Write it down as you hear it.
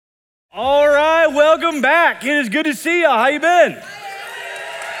Welcome back. It is good to see y'all. How you been?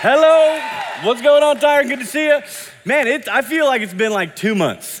 Hello. What's going on, Tyron? Good to see you. Man, I feel like it's been like 2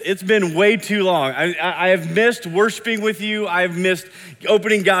 months. It's been way too long. I have missed worshiping with you. I've missed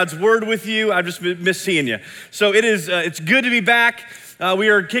opening God's word with you. I've just missed seeing you. So it's good to be back. We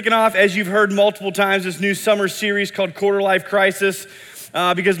are kicking off, as you've heard multiple times, this new summer series called Quarter Life Crisis,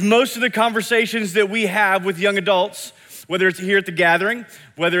 because most of the conversations that we have with young adults, whether it's here at the gathering,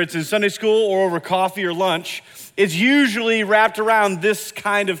 whether it's in Sunday school or over coffee or lunch, it's usually wrapped around this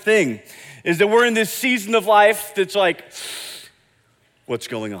kind of thing, is that we're in this season of life that's like, what's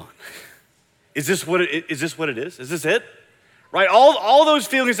going on? Is this what it is? Is this it? Right? All those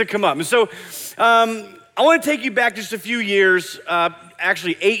feelings that come up. And so I want to take you back just a few years,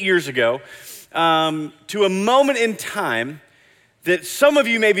 actually 8 years ago, to a moment in time that some of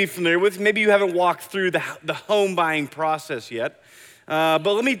you may be familiar with. Maybe you haven't walked through the home buying process yet. But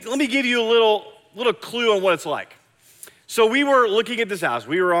let me give you a little clue on what it's like. So we were looking at this house.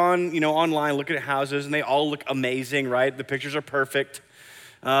 We were online looking at houses, and they all look amazing, right? The pictures are perfect.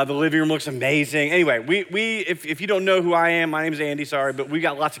 The living room looks amazing. Anyway, if you don't know who I am, my name is Andy, sorry, but we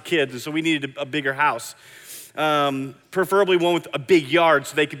got lots of kids, and so we needed a bigger house. Preferably one with a big yard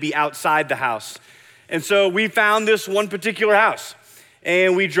so they could be outside the house. And so we found this one particular house,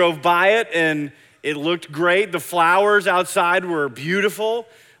 and we drove by it, and it looked great. The flowers outside were beautiful,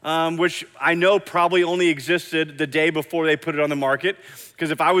 which I know probably only existed the day before they put it on the market, because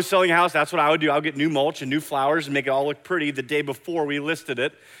if I was selling a house, that's what I would do. I would get new mulch and new flowers and make it all look pretty the day before we listed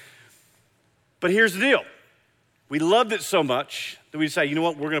it. But here's the deal. We loved it so much that we decided, you know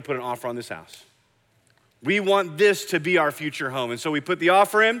what, we're gonna put an offer on this house. We want this to be our future home. And so we put the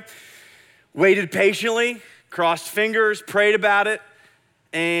offer in, waited patiently, crossed fingers, prayed about it,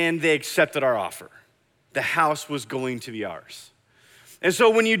 and they accepted our offer. The house was going to be ours. And so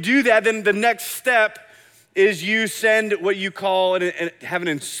when you do that, then the next step is you send what you call have an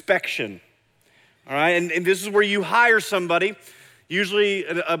inspection, all right? And this is where you hire somebody, usually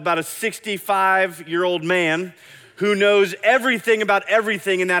about a 65-year-old man who knows everything about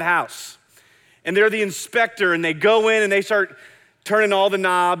everything in that house. And they're the inspector, and they go in and they start turning all the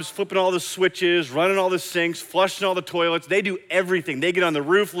knobs, flipping all the switches, running all the sinks, flushing all the toilets. They do everything. They get on the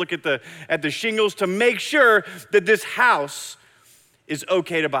roof, look at the shingles to make sure that this house is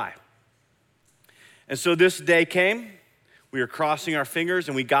okay to buy. And so this day came, we were crossing our fingers,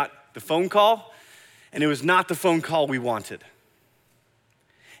 and we got the phone call, and it was not the phone call we wanted.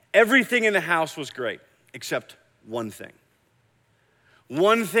 Everything in the house was great, except one thing.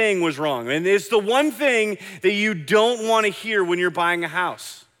 One thing was wrong, and it's the one thing that you don't want to hear when you're buying a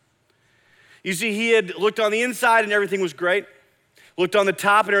house. You see, he had looked on the inside and everything was great, looked on the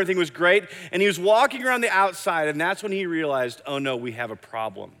top and everything was great, and he was walking around the outside, and that's when he realized, oh no, we have a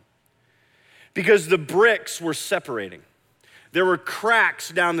problem. Because the bricks were separating. There were cracks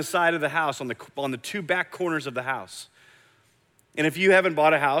down the side of the house on the two back corners of the house. And if you haven't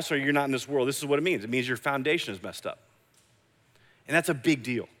bought a house or you're not in this world, this is what it means. It means your foundation is messed up. And that's a big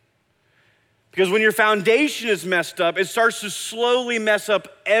deal. Because when your foundation is messed up, it starts to slowly mess up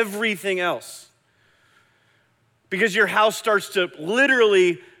everything else. Because your house starts to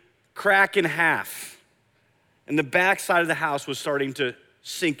literally crack in half. And the back side of the house was starting to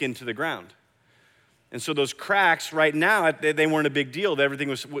sink into the ground. And so those cracks right now, they weren't a big deal.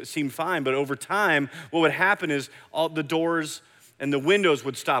 Everything seemed fine. But over time, what would happen is all the doors and the windows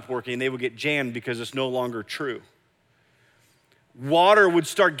would stop working. And they would get jammed because it's no longer true. Water would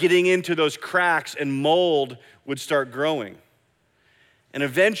start getting into those cracks and mold would start growing. And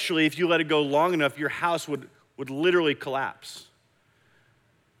eventually, if you let it go long enough, your house would literally collapse.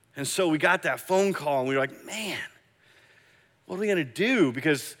 And so we got that phone call and we were like, man, what are we gonna do?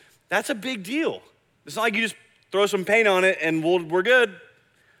 Because that's a big deal. It's not like you just throw some paint on it and we're good.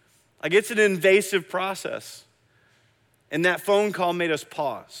 Like, it's an invasive process. And that phone call made us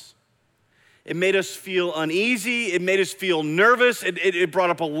pause. It made us feel uneasy. It made us feel nervous. It brought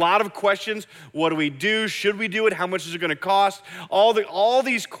up a lot of questions. What do we do? Should we do it? How much is it gonna cost? All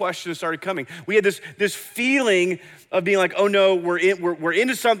these questions started coming. We had this feeling of being like, oh no, we're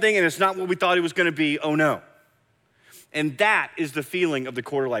into something and it's not what we thought it was gonna be, oh no. And that is the feeling of the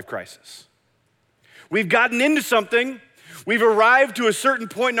quarter life crisis. We've gotten into something, we've arrived to a certain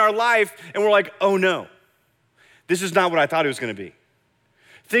point in our life, and we're like, oh no, this is not what I thought it was gonna be.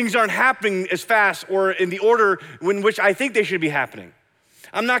 Things aren't happening as fast or in the order in which I think they should be happening.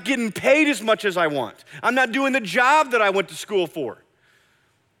 I'm not getting paid as much as I want. I'm not doing the job that I went to school for.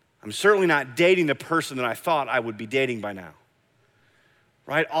 I'm certainly not dating the person that I thought I would be dating by now.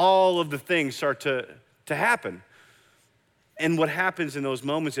 Right? All of the things start to happen. And what happens in those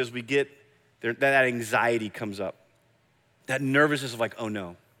moments is we get that anxiety comes up. That nervousness of like, oh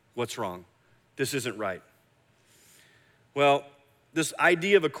no, what's wrong? This isn't right. Well, this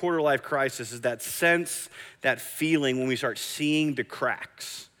idea of a quarter life crisis is that sense, that feeling when we start seeing the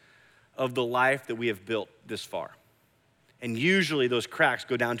cracks of the life that we have built this far. And usually those cracks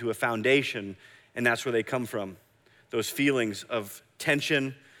go down to a foundation, and that's where they come from. Those feelings of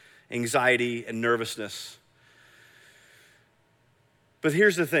tension, anxiety, and nervousness. But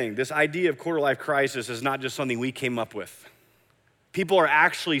here's the thing, this idea of quarter life crisis is not just something we came up with. People are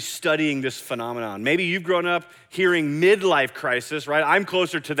actually studying this phenomenon. Maybe you've grown up hearing midlife crisis, right? I'm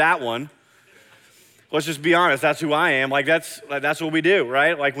closer to that one. Let's just be honest, that's who I am. Like that's what we do,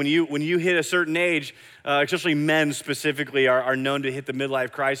 right? Like when you hit a certain age, especially men specifically are known to hit the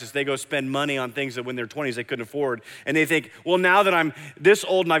midlife crisis. They go spend money on things that when they're 20s they couldn't afford. And they think, well, now that I'm this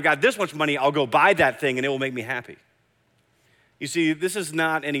old and I've got this much money, I'll go buy that thing and it will make me happy. You see, this is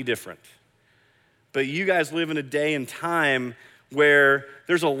not any different. But you guys live in a day and time where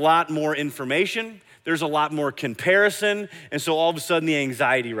there's a lot more information, there's a lot more comparison, and so all of a sudden the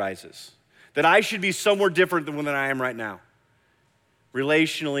anxiety rises. That I should be somewhere different than I am right now.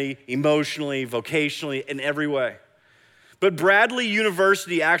 Relationally, emotionally, vocationally, in every way. But Bradley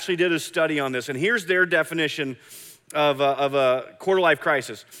University actually did a study on this, and here's their definition of a quarter life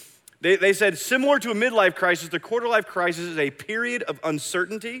crisis. They said, similar to a midlife crisis, the quarter life crisis is a period of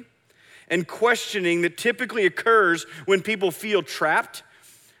uncertainty and questioning that typically occurs when people feel trapped,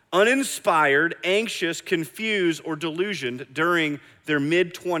 uninspired, anxious, confused, or delusioned during their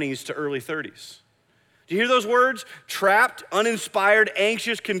mid-20s to early 30s. Do you hear those words? Trapped, uninspired,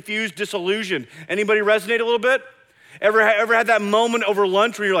 anxious, confused, disillusioned. Anybody resonate a little bit? Ever had that moment over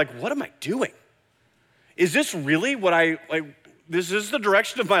lunch where you're like, what am I doing? Is this really what this is the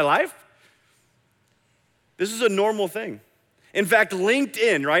direction of my life? This is a normal thing. In fact,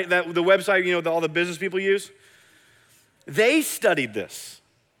 LinkedIn, right, the website, all the business people use, they studied this.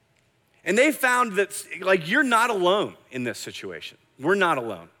 And they found that, you're not alone in this situation. We're not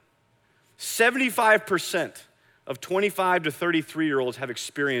alone. 75% of 25 to 33-year-olds have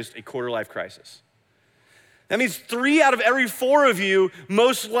experienced a quarter life crisis. That means 3 out of every 4 of you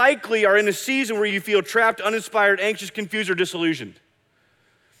most likely are in a season where you feel trapped, uninspired, anxious, confused, or disillusioned.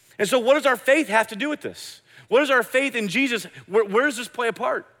 And so what does our faith have to do with this? What does our faith in Jesus, where does this play a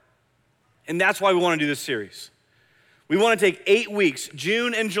part? And that's why we want to do this series. We want to take 8 weeks,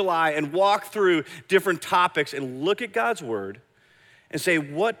 June and July, and walk through different topics and look at God's word and say,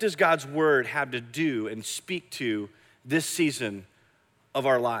 what does God's word have to do and speak to this season of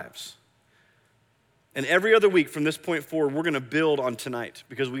our lives? And every other week from this point forward, we're going to build on tonight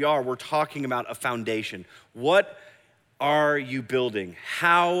because we're talking about a foundation. What are you building?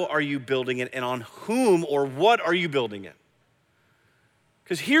 How are you building it? And on whom or what are you building it?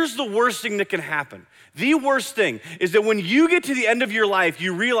 Because here's the worst thing that can happen. The worst thing is that when you get to the end of your life,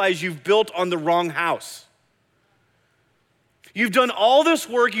 you realize you've built on the wrong house. You've done all this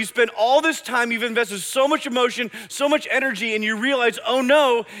work, you spent all this time, you've invested so much emotion, so much energy, and you realize, oh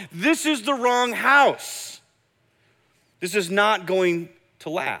no, this is the wrong house. This is not going to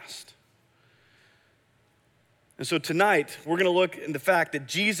last. And so tonight, we're gonna look at the fact that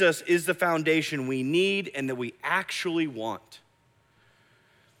Jesus is the foundation we need and that we actually want.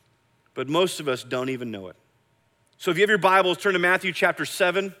 But most of us don't even know it. So if you have your Bibles, turn to Matthew chapter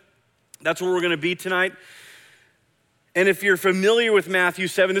 7. That's where we're gonna be tonight. And if you're familiar with Matthew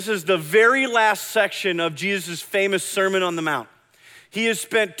 7, this is the very last section of Jesus' famous Sermon on the Mount. He has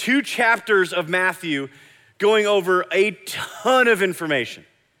spent 2 chapters of Matthew going over a ton of information.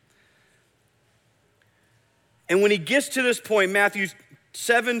 And when he gets to this point, Matthew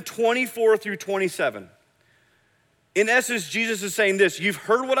 7, 24 through 27, in essence, Jesus is saying this: you've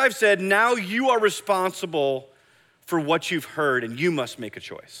heard what I've said, now you are responsible for what you've heard, and you must make a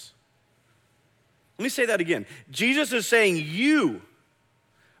choice. Let me say that again. Jesus is saying you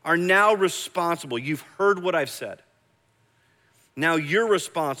are now responsible. You've heard what I've said. Now you're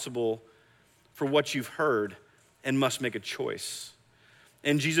responsible for what you've heard and must make a choice.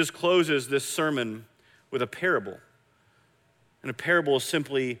 And Jesus closes this sermon with a parable. And a parable is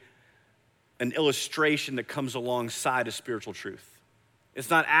simply an illustration that comes alongside a spiritual truth.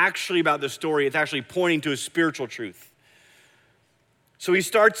 It's not actually about the story, it's actually pointing to a spiritual truth. So he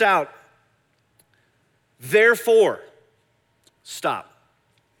starts out, therefore, stop.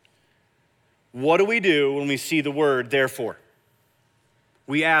 What do we do when we see the word therefore?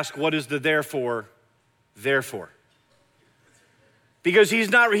 We ask, what is the therefore? Because he's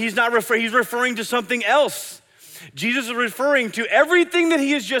referring to something else. Jesus is referring to everything that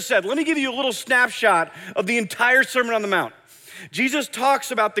he has just said. Let me give you a little snapshot of the entire Sermon on the Mount. Jesus talks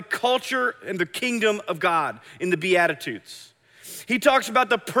about the culture and the kingdom of God in the Beatitudes. He talks about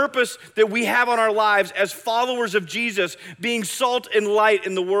the purpose that we have on our lives as followers of Jesus, being salt and light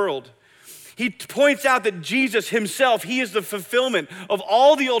in the world. He points out that Jesus himself, he is the fulfillment of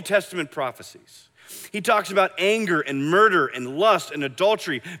all the Old Testament prophecies. He talks about anger and murder and lust and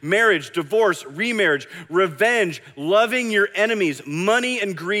adultery, marriage, divorce, remarriage, revenge, loving your enemies, money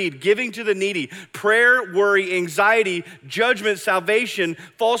and greed, giving to the needy, prayer, worry, anxiety, judgment, salvation,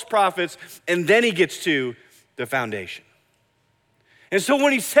 false prophets, and then he gets to the foundation. And so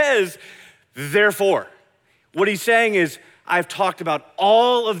when he says, therefore, what he's saying is, I've talked about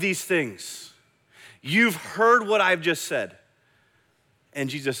all of these things. You've heard what I've just said. And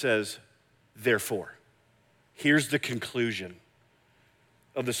Jesus says, therefore. Here's the conclusion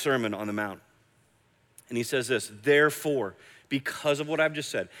of the Sermon on the Mount. And he says this, therefore, because of what I've just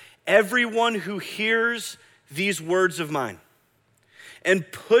said, everyone who hears these words of mine and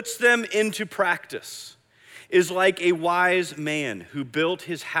puts them into practice is like a wise man who built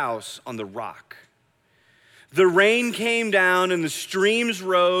his house on the rock. The rain came down and the streams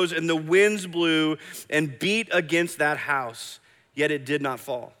rose and the winds blew and beat against that house, yet it did not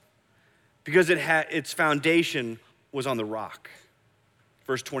fall, because its foundation was on the rock.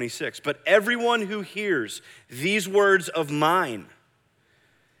 Verse 26, but everyone who hears these words of mine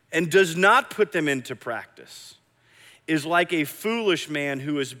and does not put them into practice is like a foolish man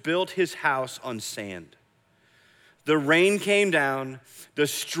who has built his house on sand. The rain came down, the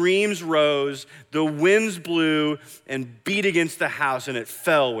streams rose, the winds blew and beat against the house, and it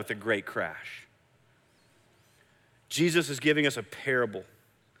fell with a great crash. Jesus is giving us a parable.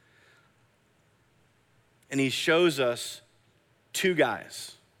 And he shows us two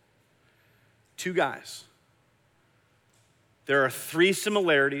guys. There are 3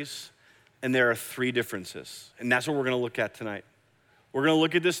 similarities and there are 3 differences. And that's what we're gonna look at tonight. We're gonna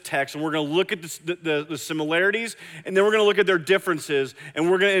look at this text and we're gonna look at the similarities, and then we're gonna look at their differences, and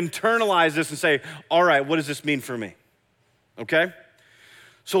we're gonna internalize this and say, all right, what does this mean for me? Okay?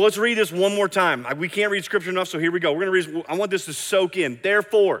 So let's read this one more time. We can't read scripture enough, so here we go. We're gonna read, I want this to soak in.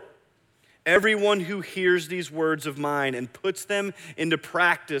 Therefore, everyone who hears these words of mine and puts them into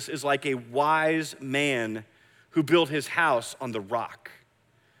practice is like a wise man who built his house on the rock.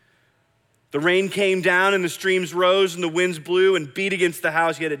 The rain came down and the streams rose and the winds blew and beat against the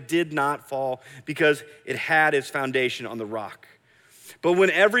house, yet it did not fall because it had its foundation on the rock. But when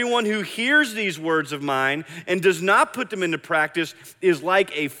everyone who hears these words of mine and does not put them into practice is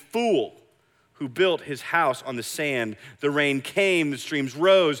like a fool who built his house on the sand. The rain came, the streams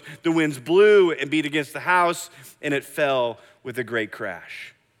rose, the winds blew and beat against the house, and it fell with a great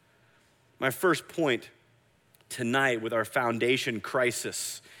crash. My first point tonight with our foundation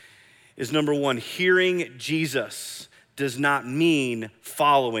crisis is number 1, hearing Jesus does not mean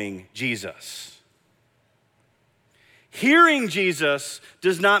following Jesus. Hearing Jesus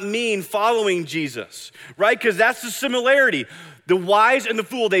does not mean following Jesus, right? Because that's the similarity. The wise and the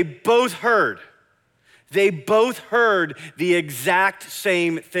fool, they both heard. They both heard the exact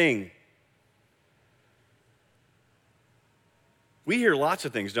same thing. We hear lots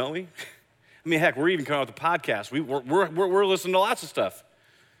of things, don't we? I mean, heck, we're even coming out with a podcast. We're listening to lots of stuff.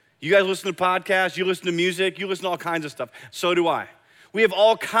 You guys listen to podcasts, you listen to music, you listen to all kinds of stuff. So do I. We have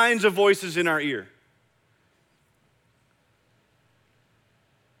all kinds of voices in our ear.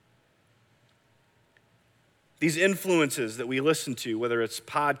 These influences that we listen to, whether it's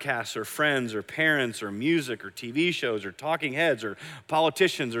podcasts or friends or parents or music or TV shows or talking heads or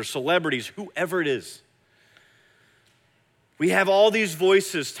politicians or celebrities, whoever it is, we have all these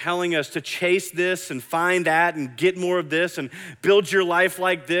voices telling us to chase this and find that and get more of this and build your life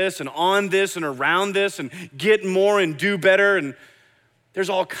like this and on this and around this and get more and do better. And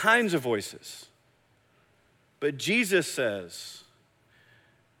there's all kinds of voices. But Jesus says,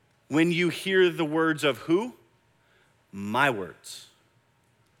 when you hear the words of who? My words.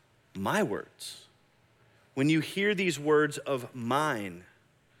 My words. When you hear these words of mine,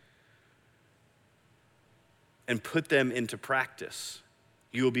 and put them into practice,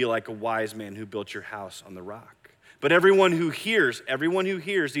 you will be like a wise man who built your house on the rock. But everyone who hears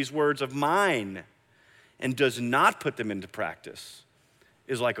these words of mine and does not put them into practice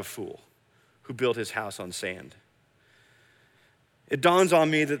is like a fool who built his house on sand. It dawns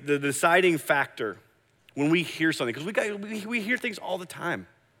on me that the deciding factor when we hear something, because we hear things all the time.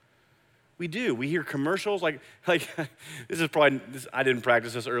 We do. We hear commercials like this is probably, I didn't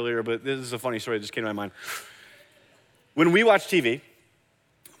practice this earlier, but this is a funny story that just came to my mind. When we watch TV,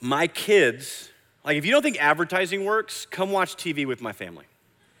 my kids, like if you don't think advertising works, come watch TV with my family,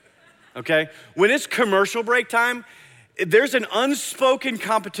 okay? When it's commercial break time, There's an unspoken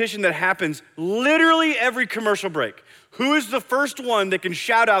competition that happens literally every commercial break. Who is the first one that can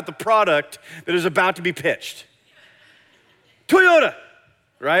shout out the product that is about to be pitched? Toyota,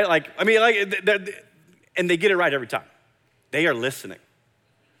 right? And they get it right every time. They are listening,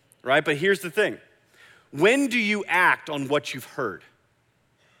 right? But here's the thing. When do you act on what you've heard?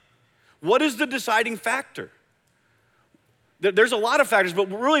 What is the deciding factor? There's a lot of factors,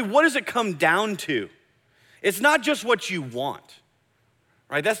 but really, what does it come down to? It's not just what you want,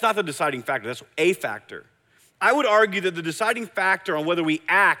 right? That's not the deciding factor. That's a factor. I would argue that the deciding factor on whether we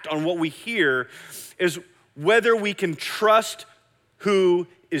act on what we hear is whether we can trust who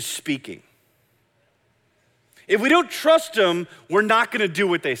is speaking. If we don't trust them, we're not gonna do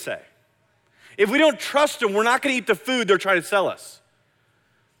what they say. If we don't trust them, we're not gonna eat the food they're trying to sell us.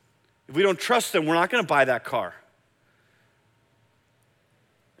 If we don't trust them, we're not gonna buy that car.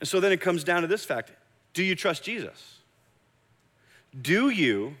 And so then it comes down to this fact. Do you trust Jesus? Do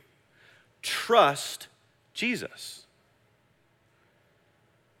you trust Jesus?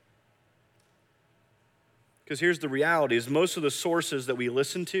 Because here's the reality is most of the sources that we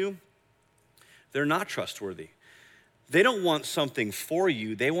listen to, they're not trustworthy. They don't want something for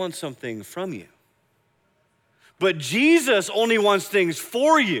you, they want something from you. But Jesus only wants things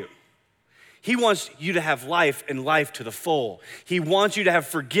for you. He wants you to have life and life to the full. He wants you to have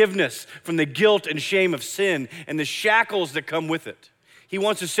forgiveness from the guilt and shame of sin and the shackles that come with it. He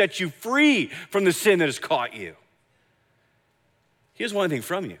wants to set you free from the sin that has caught you. He doesn't want anything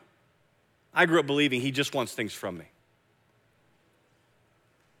from you. I grew up believing he just wants things from me.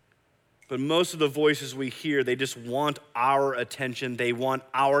 But most of the voices we hear, they just want our attention, they want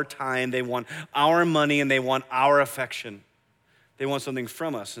our time, they want our money, and they want our affection. They want something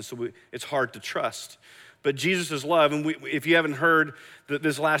from us, and so it's hard to trust. But Jesus' love, and if you haven't heard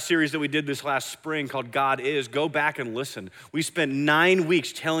this last series that we did this last spring called God Is, go back and listen. We spent 9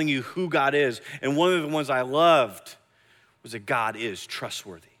 weeks telling you who God is, and one of the ones I loved was that God is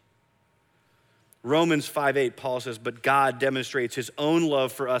trustworthy. Romans 5:8, Paul says, but God demonstrates his own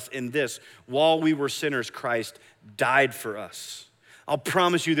love for us in this, while we were sinners, Christ died for us. I'll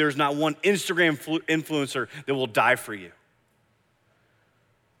promise you there's not one Instagram influencer that will die for you.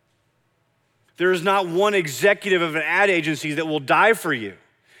 There is not one executive of an ad agency that will die for you.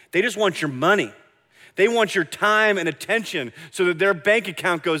 They just want your money. They want your time and attention so that their bank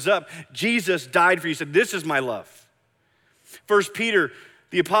account goes up. Jesus died for you. He said, this is my love. 1 Peter,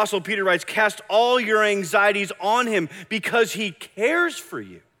 the Apostle Peter writes, cast all your anxieties on him because he cares for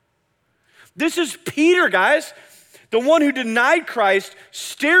you. This is Peter, guys. The one who denied Christ,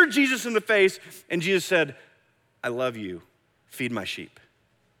 stared Jesus in the face, and Jesus said, I love you, feed my sheep.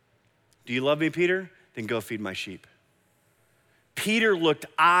 Do you love me, Peter? Then go feed my sheep. Peter looked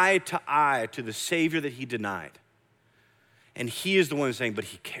eye to the Savior that he denied. And he is the one saying, but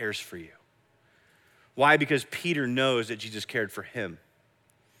he cares for you. Why? Because Peter knows that Jesus cared for him.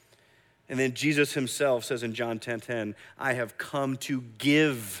 And then Jesus himself says in John 10:10, I have come to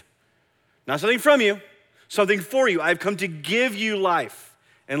give, not something from you, something for you. I've come to give you life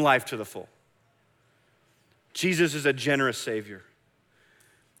and life to the full. Jesus is a generous Savior.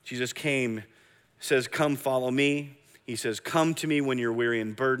 Jesus came, says, come follow me. He says, come to me when you're weary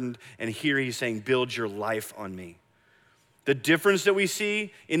and burdened. And here he's saying, build your life on me. The difference that we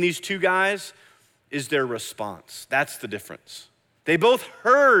see in these two guys is their response. That's the difference. They both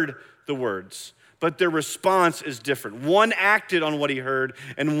heard the words, but their response is different. One acted on what he heard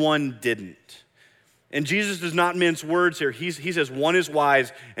and one didn't. And Jesus does not mince words here. He says one is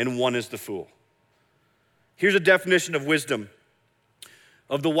wise and one is the fool. Here's a definition of wisdom,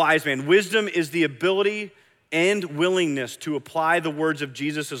 of the wise man. Wisdom is the ability and willingness to apply the words of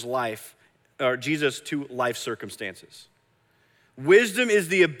Jesus' life, or Jesus to life circumstances. Wisdom is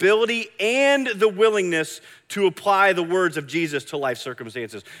the ability and the willingness to apply the words of Jesus to life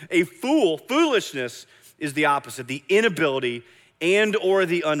circumstances. Foolishness is the opposite, the inability and or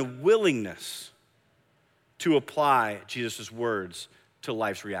the unwillingness to apply Jesus' words to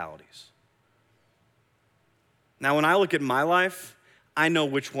life's realities. Now, when I look at my life, I know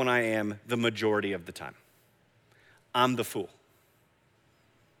which one I am the majority of the time. I'm the fool.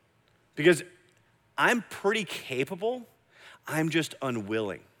 Because I'm pretty capable, I'm just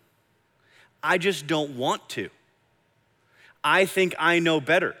unwilling. I just don't want to. I think I know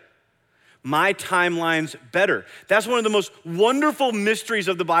better. My timeline's better. That's one of the most wonderful mysteries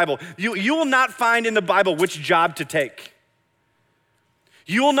of the Bible. You will not find in the Bible which job to take.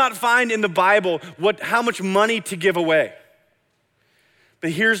 You will not find in the Bible how much money to give away.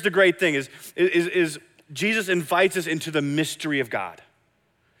 But here's the great thing is Jesus invites us into the mystery of God.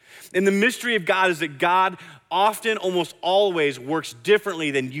 And the mystery of God is that God often, almost always, works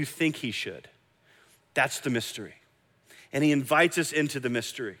differently than you think he should. That's the mystery. And he invites us into the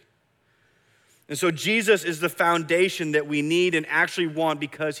mystery. And so Jesus is the foundation that we need and actually want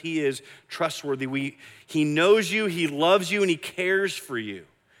because he is trustworthy. He knows you, he loves you, and he cares for you.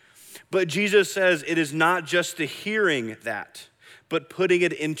 But Jesus says it is not just the hearing that, but putting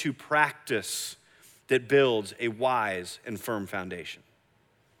it into practice that builds a wise and firm foundation.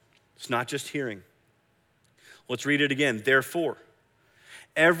 It's not just hearing. Let's read it again. Therefore,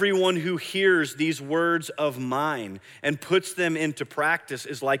 everyone who hears these words of mine and puts them into practice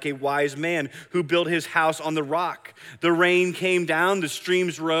is like a wise man who built his house on the rock. The rain came down, the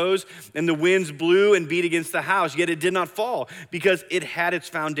streams rose, and the winds blew and beat against the house, yet it did not fall because it had its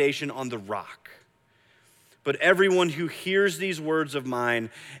foundation on the rock. But everyone who hears these words of mine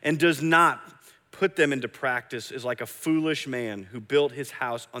and does not put them into practice is like a foolish man who built his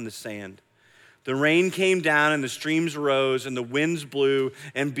house on the sand. The rain came down and the streams rose and the winds blew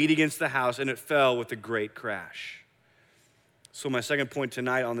and beat against the house and it fell with a great crash. So my second point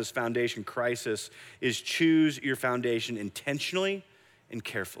tonight on this foundation crisis is choose your foundation intentionally and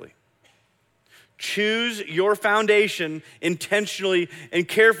carefully. Choose your foundation intentionally and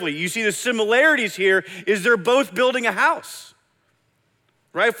carefully. You see the similarities here is they're both building a house,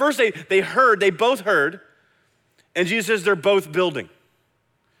 right? First they both heard, and Jesus says they're both building.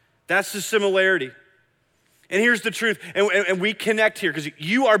 That's the similarity. And here's the truth, and we connect here because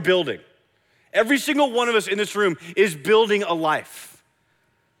you are building. Every single one of us in this room is building a life.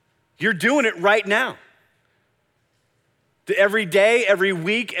 You're doing it right now. Every day, every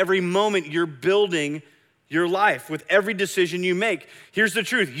week, every moment, you're building your life with every decision you make. Here's the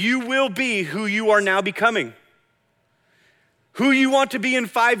truth. You will be who you are now becoming. Who you want to be in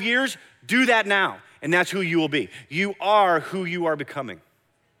 5 years, do that now, and that's who you will be. You are who you are becoming.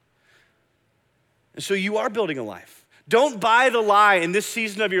 And so you are building a life. Don't buy the lie in this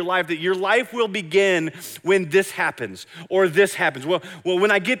season of your life that your life will begin when this happens or this happens. Well,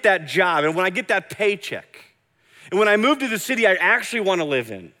 when I get that job and when I get that paycheck and when I move to the city I actually want to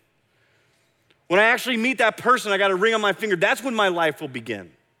live in, when I actually meet that person I got a ring on my finger, that's when my life will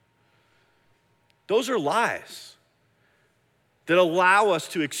begin. Those are lies that allow us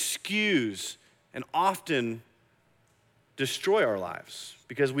to excuse and often destroy our lives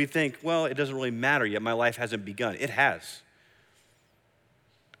because we think, well, it doesn't really matter yet. My life hasn't begun. It has.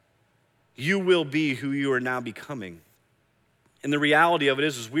 You will be who you are now becoming. And the reality of it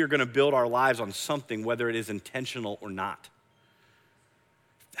is we are going to build our lives on something, whether it is intentional or not.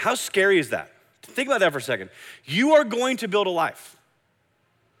 How scary is that? Think about that for a second. You are going to build a life,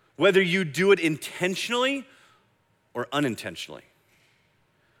 whether you do it intentionally or unintentionally.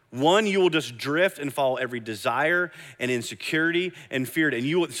 One, you will just drift and follow every desire and insecurity and fear. And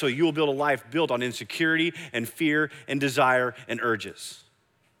you will build a life built on insecurity and fear and desire and urges.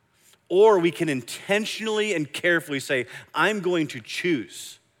 Or we can intentionally and carefully say, I'm going to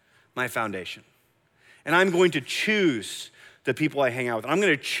choose my foundation. And I'm going to choose the people I hang out with. I'm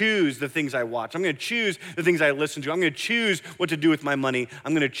going to choose the things I watch. I'm going to choose the things I listen to. I'm going to choose what to do with my money.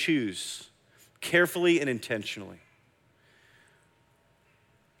 I'm going to choose carefully and intentionally.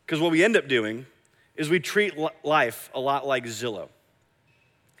 Because what we end up doing is we treat life a lot like Zillow.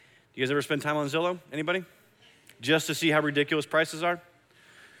 You guys ever spend time on Zillow? Anybody? Just to see how ridiculous prices are?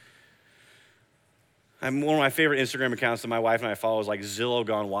 One of my favorite Instagram accounts that my wife and I follow is like Zillow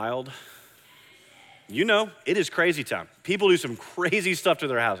Gone Wild. You know, it is crazy time. People do some crazy stuff to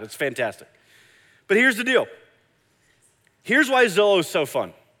their house. It's fantastic. But here's the deal. Here's why Zillow is so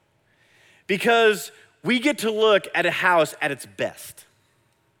fun. Because we get to look at a house at its best.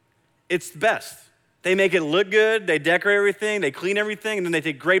 It's the best. They make it look good, they decorate everything, they clean everything, and then they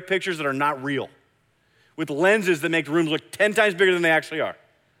take great pictures that are not real with lenses that make the rooms look 10 times bigger than they actually are,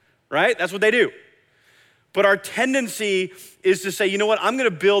 right? That's what they do. But our tendency is to say, you know what, I'm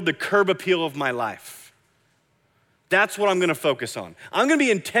gonna build the curb appeal of my life. That's what I'm gonna focus on. I'm gonna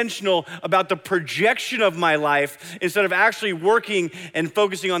be intentional about the projection of my life instead of actually working and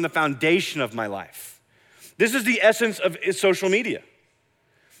focusing on the foundation of my life. This is the essence of social media.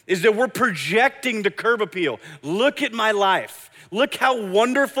 Is that we're projecting the curb appeal. Look at my life. Look how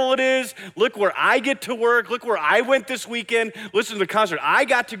wonderful it is. Look where I get to work. Look where I went this weekend. Listen to the concert I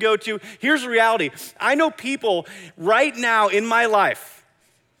got to go to. Here's the reality. I know people right now in my life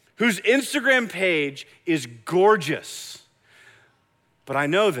whose Instagram page is gorgeous, but I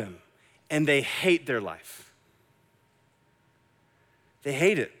know them and they hate their life. They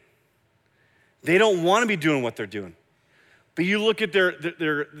hate it. They don't want to be doing what they're doing. But you look at their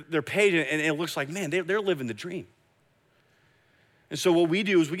page and it looks like, man, they're living the dream. And so what we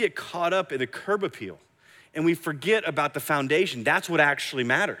do is we get caught up in the curb appeal and we forget about the foundation. That's what actually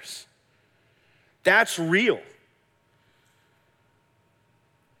matters. That's real.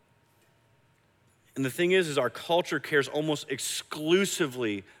 And the thing is our culture cares almost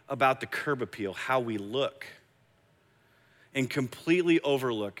exclusively about the curb appeal, how we look, and completely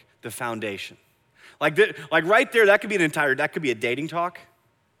overlook the foundation. Like right there, that could be that could be a dating talk.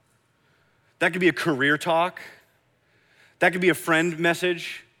 That could be a career talk. That could be a friend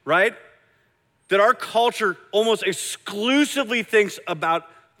message, right? That our culture almost exclusively thinks about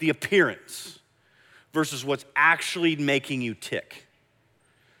the appearance versus what's actually making you tick.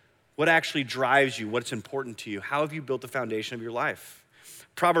 What actually drives you, what's important to you. How have you built the foundation of your life?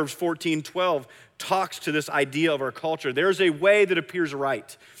 Proverbs 14:12 talks to this idea of our culture. There's a way that appears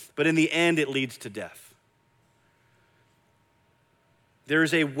right, but in the end it leads to death.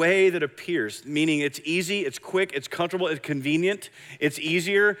 There's a way that appears, meaning it's easy, it's quick, it's comfortable, it's convenient, it's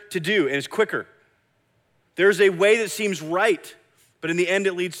easier to do, and it's quicker. There's a way that seems right, but in the end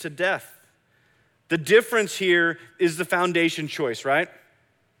it leads to death. The difference here is the foundation choice, right?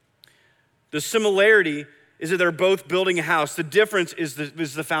 The similarity is that they're both building a house. The difference is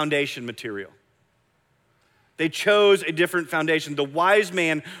the foundation material. They chose a different foundation. The wise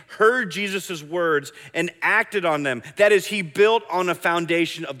man heard Jesus' words and acted on them. That is, he built on a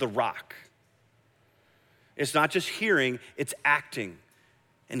foundation of the rock. It's not just hearing, it's acting.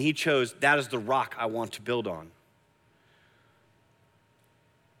 And he chose, that is the rock I want to build on.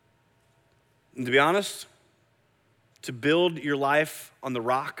 And to be honest, to build your life on the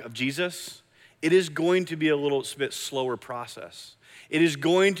rock of Jesus, it is going to be a little bit slower process. It is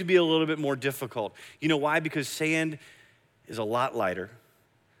going to be a little bit more difficult. You know why? Because sand is a lot lighter.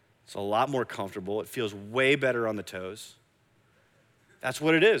 It's a lot more comfortable. It feels way better on the toes. That's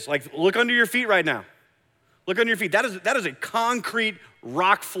what it is. Like, look under your feet right now. Look under your feet. That is a concrete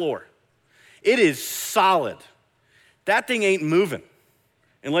rock floor. It is solid. That thing ain't moving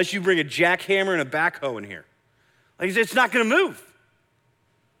unless you bring a jackhammer and a backhoe in here. Like, it's not gonna move.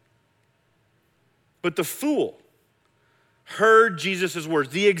 But the fool heard Jesus' words,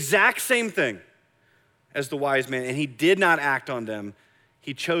 the exact same thing as the wise man, and he did not act on them.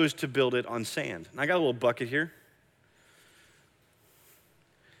 He chose to build it on sand. And I got a little bucket here.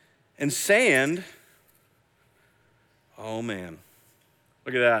 And sand, oh man,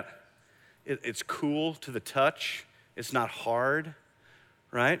 look at that. It's cool to the touch. It's not hard,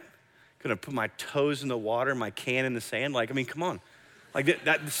 right? Gonna put my toes in the water, my can in the sand. Like, I mean, come on. Like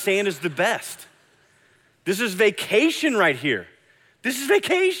that sand is the best. This is vacation right here. This is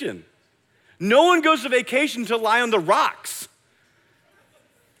vacation. No one goes to vacation to lie on the rocks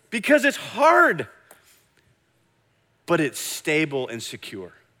because it's hard, but it's stable and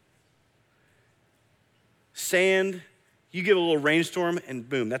secure. Sand, you get a little rainstorm and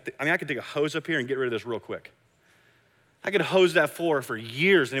boom. I could take a hose up here and get rid of this real quick. I could hose that floor for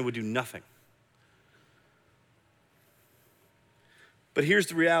years and it would do nothing. But here's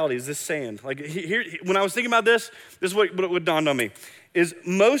the reality, is this sand. Like here, when I was thinking about this is what dawned on me, is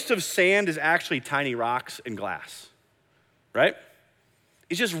most of sand is actually tiny rocks and glass, right?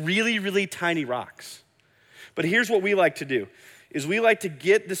 It's just really, really tiny rocks. But here's what we like to do, is we like to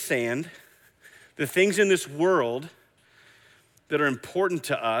get the sand, the things in this world that are important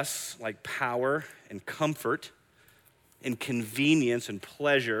to us, like power and comfort and convenience and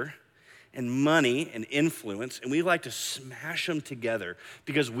pleasure and money and influence, and we like to smash them together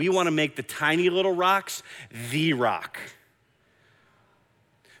because we want to make the tiny little rocks the rock.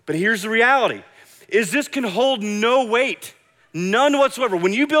 But here's the reality, is this can hold no weight, none whatsoever.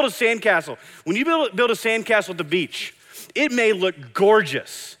 When you build a sandcastle, at the beach, it may look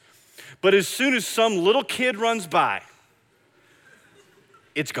gorgeous, but as soon as some little kid runs by,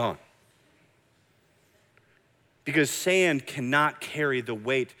 it's gone. Because sand cannot carry the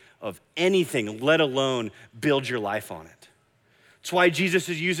weight of anything, let alone build your life on it. That's why Jesus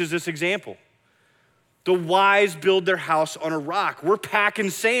uses this example. The wise build their house on a rock. We're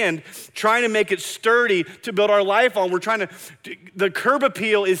packing sand, trying to make it sturdy to build our life on. The curb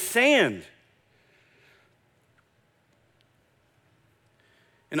appeal is sand.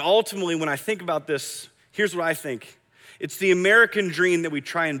 And ultimately, when I think about this, here's what I think. It's the American dream that we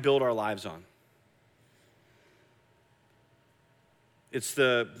try and build our lives on. It's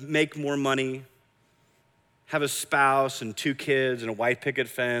the make more money, have a spouse and 2 kids and a white picket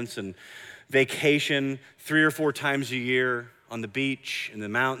fence and vacation 3 or 4 times a year on the beach, in the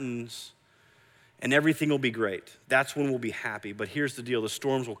mountains, and everything will be great. That's when we'll be happy. But here's the deal, the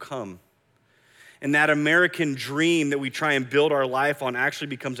storms will come. And that American dream that we try and build our life on actually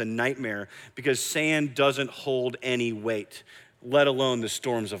becomes a nightmare because sand doesn't hold any weight. let alone the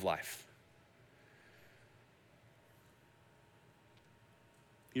storms of life.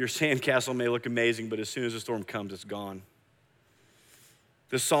 Your sandcastle may look amazing, but as soon as the storm comes, it's gone.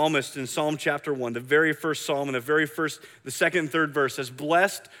 The psalmist in Psalm chapter 1, the very first psalm and the second and third verse says,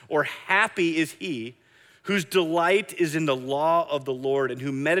 blessed or happy is he whose delight is in the law of the Lord and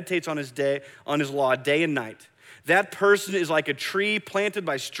who meditates on his law day and night. That person is like a tree planted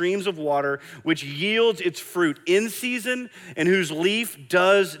by streams of water, which yields its fruit in season and whose leaf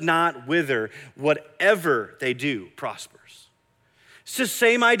does not wither. Whatever they do prospers. It's the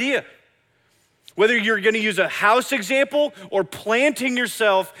same idea. Whether you're gonna use a house example or planting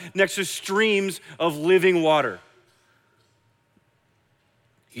yourself next to streams of living water,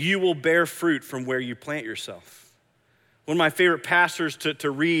 you will bear fruit from where you plant yourself. One of my favorite pastors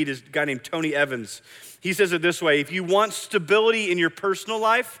to read is a guy named Tony Evans. He says it this way: if you want stability in your personal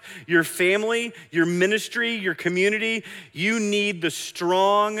life, your family, your ministry, your community, you need the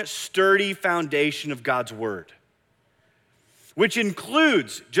strong, sturdy foundation of God's word. Which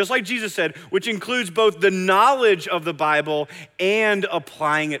includes, just like Jesus said, which includes both the knowledge of the Bible and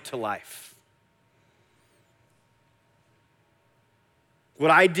applying it to life.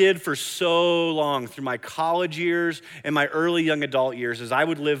 What I did for so long through my college years and my early young adult years is I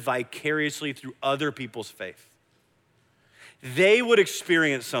would live vicariously through other people's faith. They would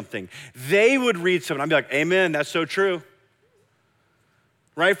experience something. They would read something. I'd be like, amen, that's so true.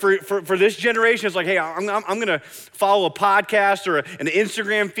 Right? For this generation, it's like, hey, I'm gonna follow a podcast or an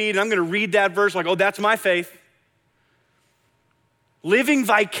Instagram feed and I'm gonna read that verse like, oh, that's my faith. Living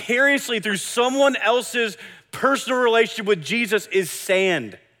vicariously through someone else's personal relationship with Jesus is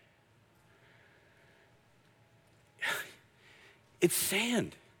sand. It's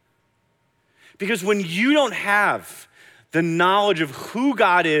sand. Because when you don't have the knowledge of who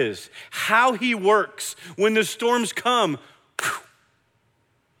God is, how he works, when the storms come,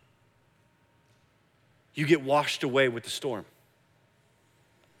 you get washed away with the storm.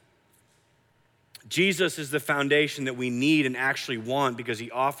 Jesus is the foundation that we need and actually want because he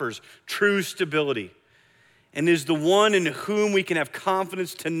offers true stability and is the one in whom we can have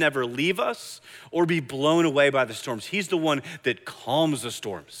confidence to never leave us or be blown away by the storms. He's the one that calms the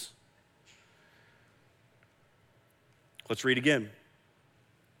storms. Let's read again.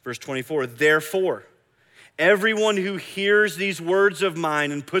 Verse 24, therefore, everyone who hears these words of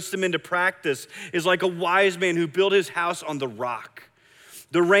mine and puts them into practice is like a wise man who built his house on the rock.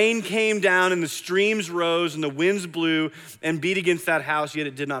 The rain came down and the streams rose and the winds blew and beat against that house, yet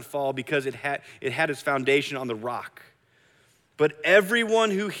it did not fall because it had its foundation on the rock. But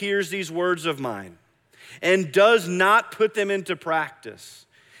everyone who hears these words of mine and does not put them into practice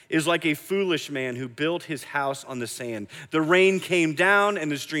is like a foolish man who built his house on the sand. The rain came down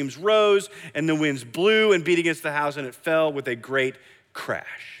and the streams rose and the winds blew and beat against the house and it fell with a great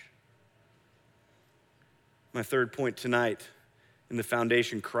crash. My third point tonight in the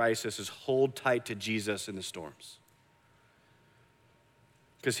foundation crisis is hold tight to Jesus in the storms.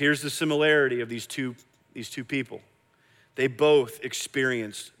 Because here's the similarity of these two people. They both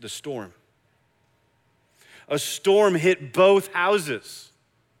experienced the storm. A storm hit both houses.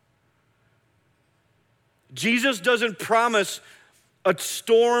 Jesus doesn't promise a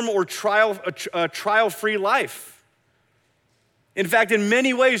storm or a trial-free life. In fact, in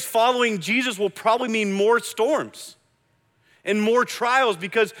many ways, following Jesus will probably mean more storms and more trials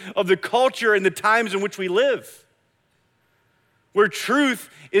because of the culture and the times in which we live, where truth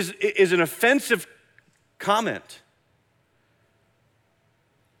is an offensive comment.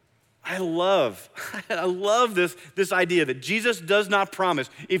 I love this idea that Jesus does not promise,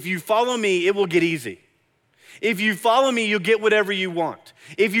 if you follow me, it will get easy. If you follow me, you'll get whatever you want.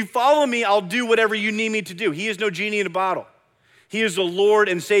 If you follow me, I'll do whatever you need me to do. He is no genie in a bottle. He is the Lord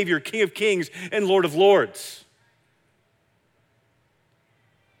and Savior, King of kings and Lord of lords.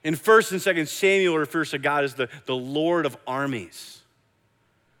 In 1 and 2 Samuel refers to God as the Lord of armies.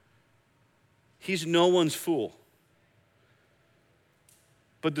 He's no one's fool.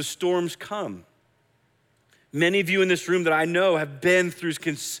 But the storms come. Many of you in this room that I know have been through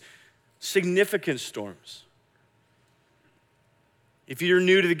significant storms. If you're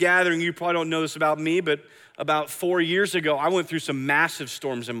new to the gathering, you probably don't know this about me, but about 4 years ago, I went through some massive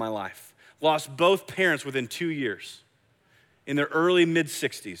storms in my life. Lost both parents within 2 years. In their early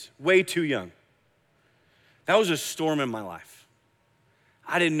mid-60s, way too young. That was a storm in my life.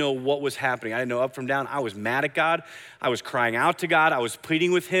 I didn't know what was happening. I didn't know up from down. I was mad at God. I was crying out to God. I was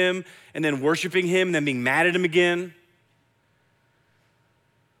pleading with him and then worshiping him and then being mad at him again.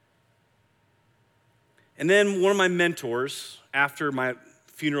 And then one of my mentors, after my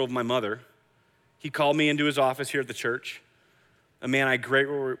funeral of my mother, he called me into his office here at the church a man I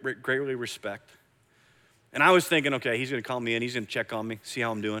greatly respect. And I was thinking, okay, he's gonna call me in, he's gonna check on me, see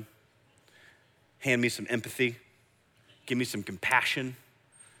how I'm doing, hand me some empathy, give me some compassion,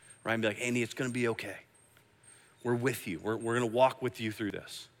 right? And be like, Andy, it's gonna be okay. We're with you. We're gonna walk with you through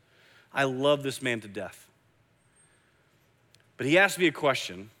this. I love this man to death. But he asked me a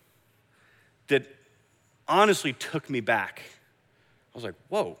question that honestly took me back. I was like,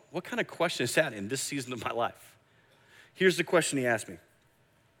 whoa, what kind of question is that in this season of my life? Here's the question he asked me.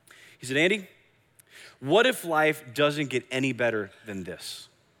 He said, Andy, what if life doesn't get any better than this?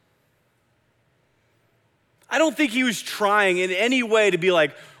 I don't think he was trying in any way to be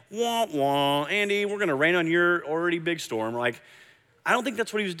like, wah, wah, Andy, we're gonna rain on your already big storm. Like, I don't think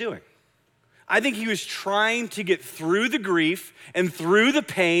that's what he was doing. I think he was trying to get through the grief and through the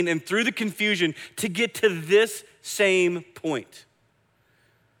pain and through the confusion to get to this same point.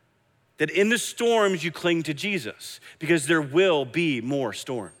 That in the storms, you cling to Jesus because there will be more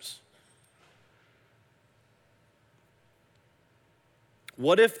storms.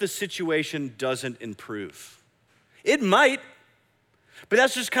 What if the situation doesn't improve? It might, but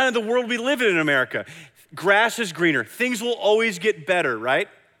that's just kind of the world we live in America. Grass is greener. Things will always get better, right?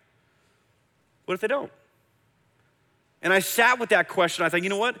 What if they don't? And I sat with that question. I thought, you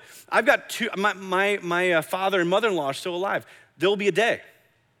know what? I've got my father and mother-in-law are still alive. There'll be a day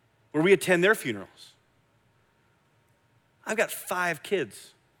where we attend their funerals. I've got 5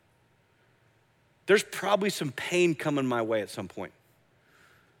 kids. There's probably some pain coming my way at some point.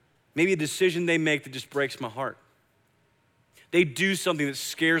 Maybe a decision they make that just breaks my heart. They do something that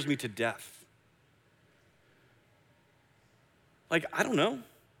scares me to death. Like, I don't know.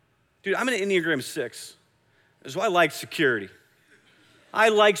 Dude, I'm an Enneagram 6. So I like security. I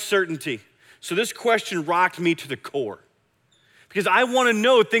like certainty. So this question rocked me to the core because I want to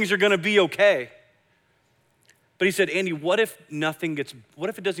know things are going to be okay. But he said, Andy, what if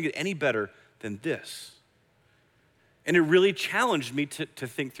it doesn't get any better than this? And it really challenged me to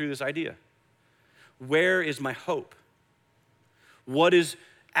think through this idea. Where is my hope? What is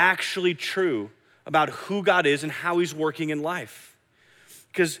actually true about who God is and how he's working in life?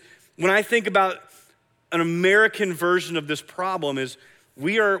 Because when I think about an American version of this problem is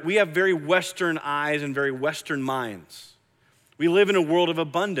we have very Western eyes and very Western minds. We live in a world of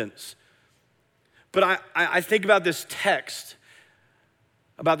abundance. But I think about this text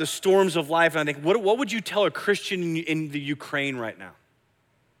about the storms of life, and I think, what would you tell a Christian in the Ukraine right now?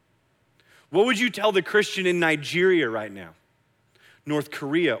 What would you tell the Christian in Nigeria right now, North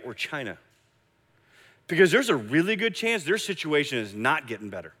Korea or China? Because there's a really good chance their situation is not getting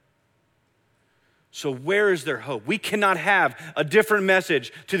better. So where is their hope? We cannot have a different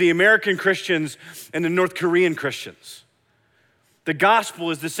message to the American Christians and the North Korean Christians. The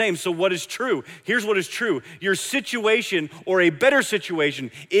gospel is the same. So what is true? Here's what is true. Your situation or a better situation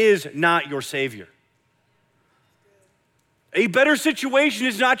is not your savior. A better situation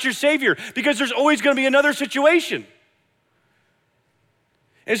is not your savior because there's always going to be another situation.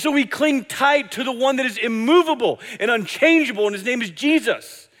 And so we cling tight to the one that is immovable and unchangeable, and his name is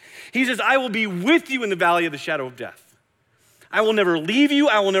Jesus. He says, I will be with you in the valley of the shadow of death. I will never leave you.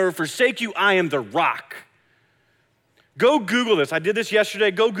 I will never forsake you. I am the rock. Go Google this. I did this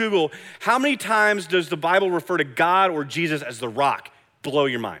yesterday. Go Google, how many times does the Bible refer to God or Jesus as the rock? Blow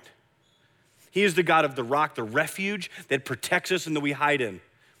your mind. He is the God of the rock, the refuge that protects us and that we hide in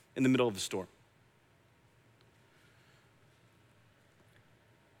the middle of the storm.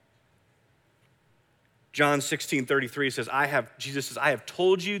 John 16:33 says, Jesus says, I have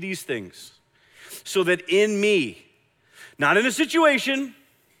told you these things so that in me, not in a situation,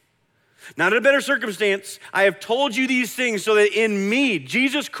 not in a better circumstance, I have told you these things so that in me,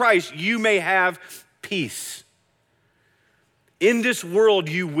 Jesus Christ, you may have peace. In this world,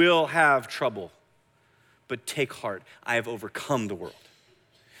 you will have trouble, but take heart. I have overcome the world.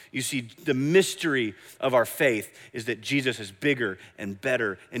 You see, the mystery of our faith is that Jesus is bigger and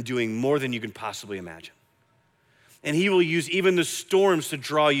better and doing more than you can possibly imagine. And he will use even the storms to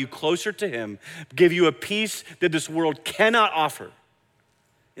draw you closer to him, give you a peace that this world cannot offer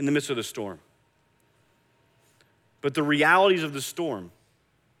in the midst of the storm. But the realities of the storm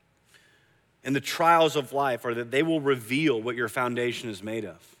and the trials of life are that they will reveal what your foundation is made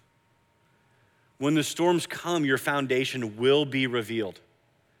of. When the storms come, your foundation will be revealed.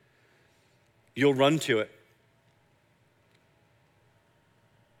 You'll run to it.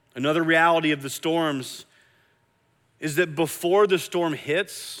 Another reality of the storms is that before the storm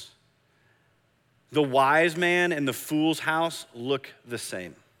hits, the wise man and the fool's house look the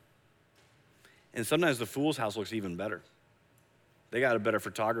same. And sometimes the fool's house looks even better. They got a better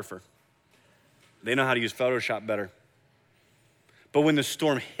photographer. They know how to use Photoshop better. But when the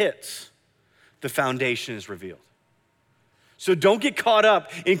storm hits, the foundation is revealed. So don't get caught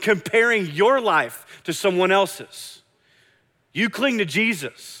up in comparing your life to someone else's. You cling to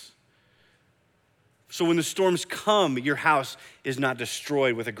Jesus. So when the storms come, your house is not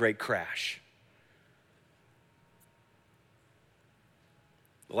destroyed with a great crash.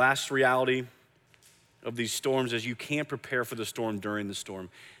 The last reality of these storms is you can't prepare for the storm during the storm.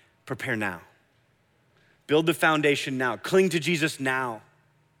 Prepare now. Build the foundation now. Cling to Jesus now.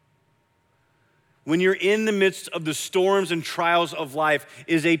 When you're in the midst of the storms and trials of life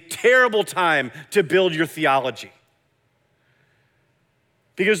is a terrible time to build your theology.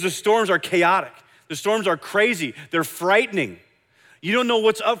 Because the storms are chaotic. The storms are crazy. They're frightening. You don't know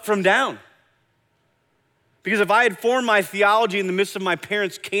what's up from down. Because if I had formed my theology in the midst of my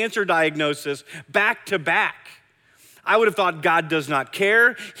parents' cancer diagnosis back to back, I would have thought God does not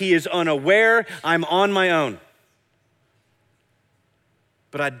care. He is unaware. I'm on my own.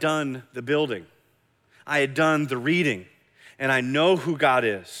 But I'd done the building. I had done the reading. And I know who God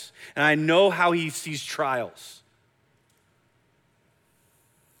is. And I know how he sees trials.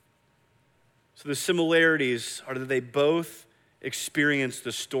 So the similarities are that they both experience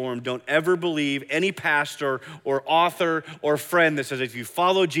the storm. Don't ever believe any pastor or author or friend that says if you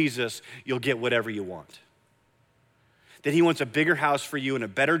follow Jesus, you'll get whatever you want. That he wants a bigger house for you and a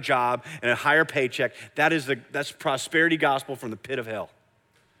better job and a higher paycheck. That's prosperity gospel from the pit of hell.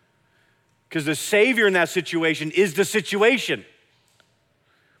 Because the Savior in that situation is the situation,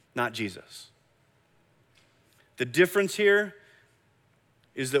 not Jesus. The difference here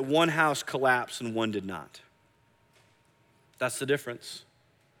is that one house collapsed and one did not. That's the difference.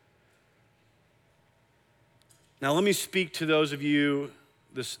 Now let me speak to those of you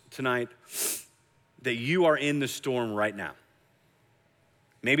tonight that you are in the storm right now.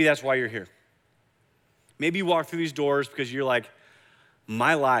 Maybe that's why you're here. Maybe you walk through these doors because you're like,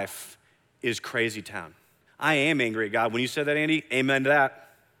 my life is crazy town. I am angry at God. When you said that, Andy, amen to that.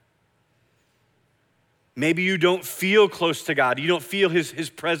 Maybe you don't feel close to God. You don't feel his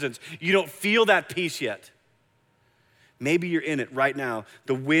presence. You don't feel that peace yet. Maybe you're in it right now.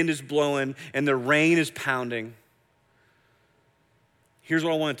 The wind is blowing and the rain is pounding. Here's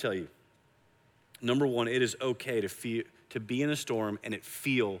what I want to tell you. Number one, it is okay to be in a storm and it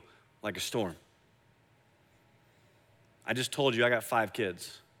feel like a storm. I just told you I got 5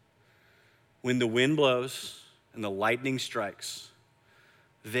 kids. When the wind blows and the lightning strikes,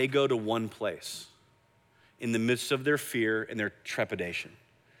 they go to one place in the midst of their fear and their trepidation.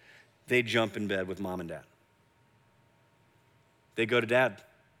 They jump in bed with mom and dad. They go to dad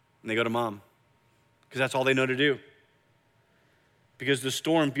and they go to mom because that's all they know to do. Because the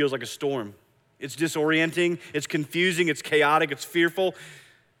storm feels like a storm. It's disorienting, it's confusing, it's chaotic, it's fearful.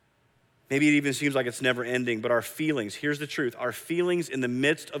 Maybe it even seems like it's never ending, but our feelings, here's the truth, our feelings in the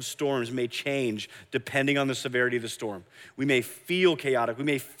midst of storms may change depending on the severity of the storm. We may feel chaotic, we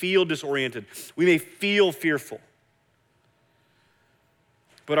may feel disoriented, we may feel fearful.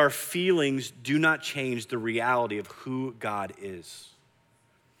 But our feelings do not change the reality of who God is.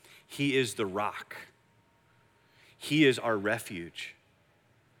 He is the rock. He is our refuge.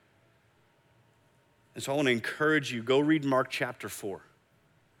 And so I want to encourage you, go read Mark chapter 4.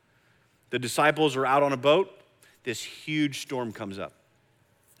 The disciples are out on a boat. This huge storm comes up.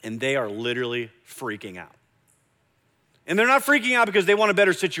 And they are literally freaking out. And they're not freaking out because they want a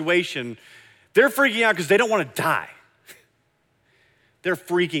better situation. They're freaking out because they don't want to die. They're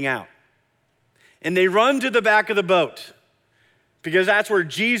freaking out. And they run to the back of the boat because that's where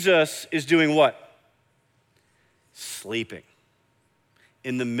Jesus is doing what? Sleeping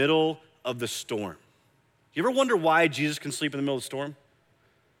in the middle of the storm. You ever wonder why Jesus can sleep in the middle of the storm?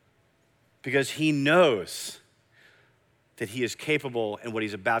 Because he knows that he is capable and what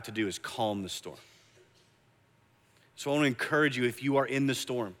he's about to do is calm the storm. So I want to encourage you, if you are in the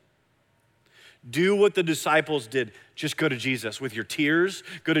storm, do what the disciples did. Just go to Jesus with your tears,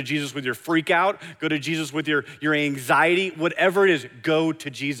 go to Jesus with your freak out, go to Jesus with your anxiety, whatever it is, go to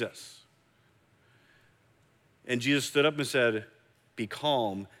Jesus. And Jesus stood up and said, be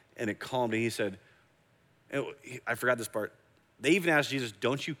calm, and it calmed. And he said, I forgot this part. They even asked Jesus,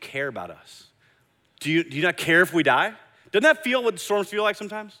 don't you care about us? Do you not care if we die? Doesn't that feel what storms feel like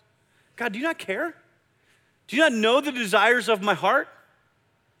sometimes? God, do you not care? Do you not know the desires of my heart?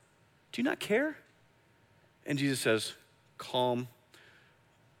 Do you not care? And Jesus says, calm,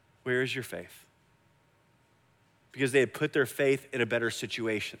 where is your faith? Because they had put their faith in a better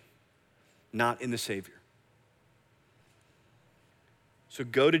situation, not in the Savior. So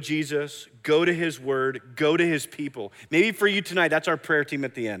go to Jesus, go to his word, go to his people. Maybe for you tonight, that's our prayer team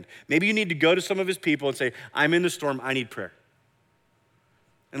at the end. Maybe you need to go to some of his people and say, I'm in the storm, I need prayer.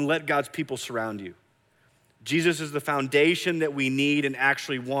 and let God's people surround you. Jesus is the foundation that we need and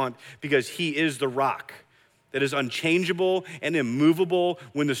actually want because he is the rock that is unchangeable and immovable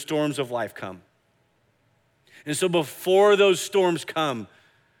when the storms of life come. And so before those storms come,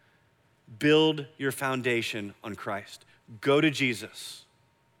 build your foundation on Christ. Go to Jesus.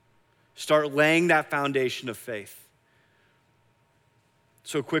 Start laying that foundation of faith.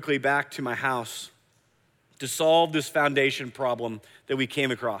 So quickly back to my house to solve this foundation problem that we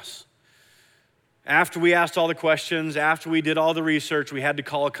came across. After we asked all the questions, after we did all the research, we had to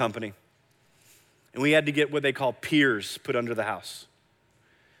call a company. And we had to get what they call piers put under the house.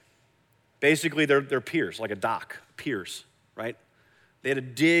 Basically, they're piers, like a dock, piers, right? They had to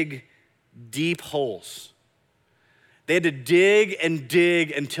dig deep holes. They had to dig and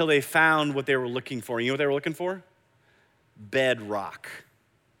dig until they found what they were looking for. You know what they were looking for? Bedrock.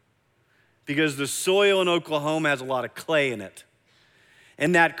 Because the soil in Oklahoma has a lot of clay in it.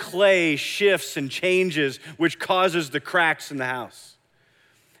 And that clay shifts and changes, which causes the cracks in the house.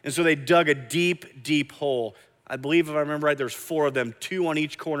 And so they dug a deep, deep hole. I believe, if I remember right, there's 4 of them, 2 on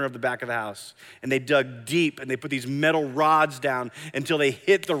each corner of the back of the house. And they dug deep, and they put these metal rods down until they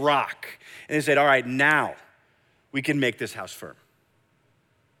hit the rock. And they said, all right, now we can make this house firm.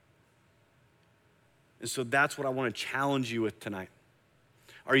 And so that's what I want to challenge you with tonight.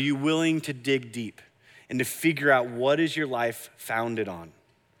 Are you willing to dig deep and to figure out what is your life founded on?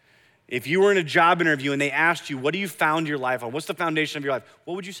 If you were in a job interview and they asked you, what do you found your life on? What's the foundation of your life?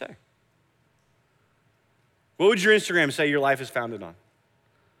 What would you say? What would your Instagram say your life is founded on?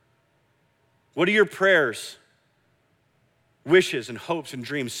 What do your prayers, wishes, and hopes and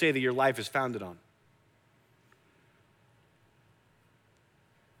dreams say that your life is founded on?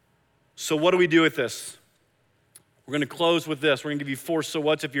 So what do we do with this? We're gonna close with this. We're gonna give you 4 so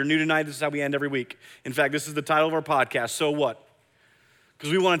whats. If you're new tonight, this is how we end every week. In fact, this is the title of our podcast, So What?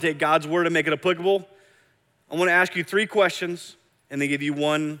 Because we wanna take God's word and make it applicable. I wanna ask you 3 questions and then give you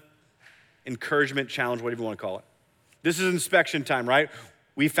 1 encouragement, challenge, whatever you wanna call it. This is inspection time, right?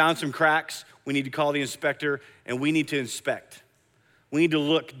 We found some cracks. We need to call the inspector and we need to inspect. We need to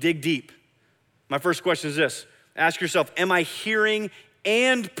look, dig deep. My first question is this. Ask yourself, am I hearing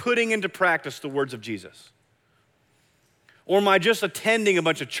and putting into practice the words of Jesus? Or am I just attending a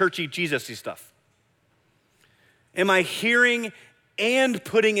bunch of churchy, Jesus-y stuff? Am I hearing and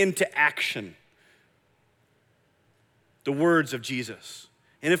putting into action the words of Jesus?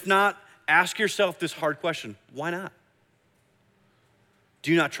 And if not, ask yourself this hard question, why not?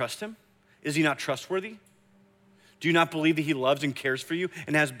 Do you not trust him? Is he not trustworthy? Do you not believe that he loves and cares for you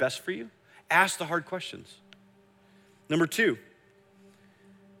and has best for you? Ask the hard questions. Number 2,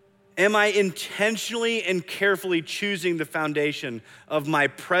 am I intentionally and carefully choosing the foundation of my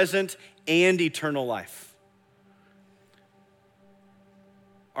present and eternal life?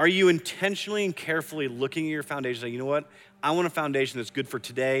 Are you intentionally and carefully looking at your foundation saying, you know what? I want a foundation that's good for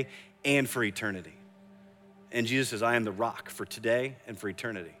today and for eternity. And Jesus says, I am the rock for today and for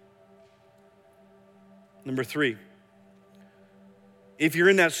eternity. Number 3, if you're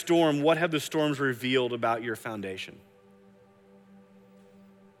in that storm, what have the storms revealed about your foundation?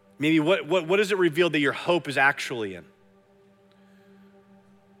 Maybe what has it revealed that your hope is actually in?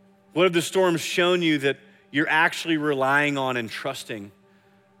 What have the storms shown you that you're actually relying on and trusting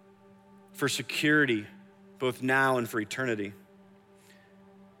for security, both now and for eternity?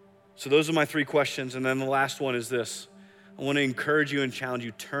 So those are my 3 questions. And then the last one is this. I want to encourage you and challenge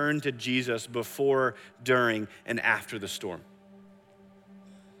you, turn to Jesus before, during, and after the storm.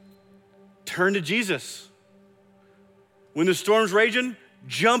 Turn to Jesus. When the storm's raging,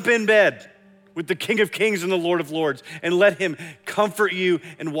 jump in bed with the King of Kings and the Lord of Lords and let him comfort you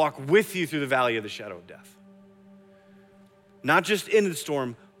and walk with you through the valley of the shadow of death. Not just in the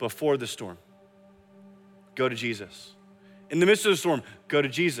storm, before the storm. Go to Jesus. In the midst of the storm, go to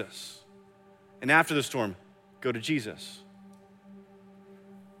Jesus. And after the storm, go to Jesus.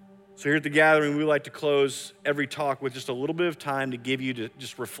 So here at the gathering, we like to close every talk with just a little bit of time to give you to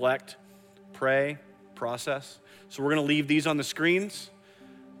just reflect, pray, process. So we're gonna leave these on the screens.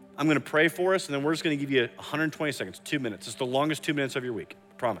 I'm gonna pray for us, and then we're just gonna give you 120 seconds, 2 minutes. It's the longest 2 minutes of your week,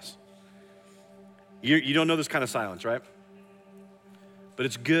 promise. You don't know this kind of silence, right? But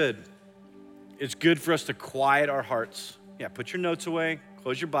it's good. It's good for us to quiet our hearts. Yeah, put your notes away,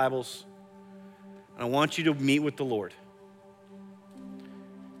 close your Bibles, and I want you to meet with the Lord.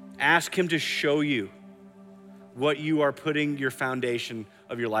 Ask him to show you what you are putting your foundation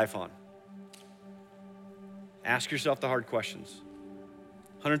of your life on. Ask yourself the hard questions.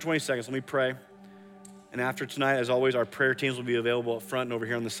 120 seconds, let me pray. And after tonight, as always, our prayer teams will be available up front and over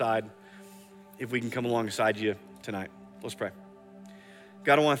here on the side if we can come alongside you tonight. Let's pray.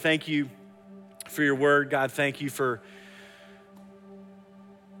 God, I want to thank you for your word. God, thank you for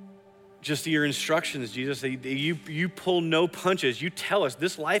just your instructions, Jesus. You pull no punches. You tell us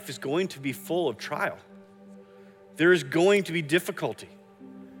this life is going to be full of trial. There is going to be difficulty.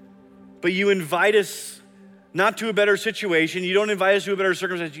 But you invite us not to a better situation. You don't invite us to a better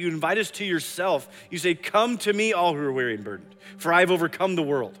circumstance. You invite us to yourself. You say, come to me, all who are weary and burdened, for I've overcome the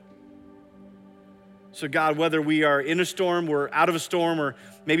world. So God, whether we are in a storm, we're out of a storm, or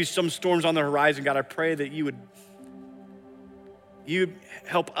maybe some storms on the horizon, God, I pray that you would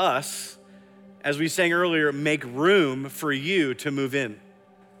help us, as we sang earlier, make room for you to move in,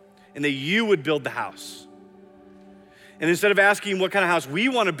 and that you would build the house. And instead of asking what kind of house we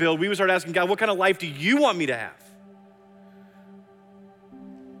want to build, we would start asking, God, what kind of life do you want me to have?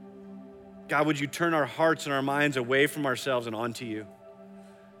 God, would you turn our hearts and our minds away from ourselves and onto you,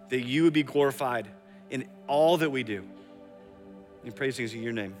 that you would be glorified in all that we do. We praise things in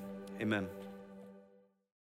your name. Amen.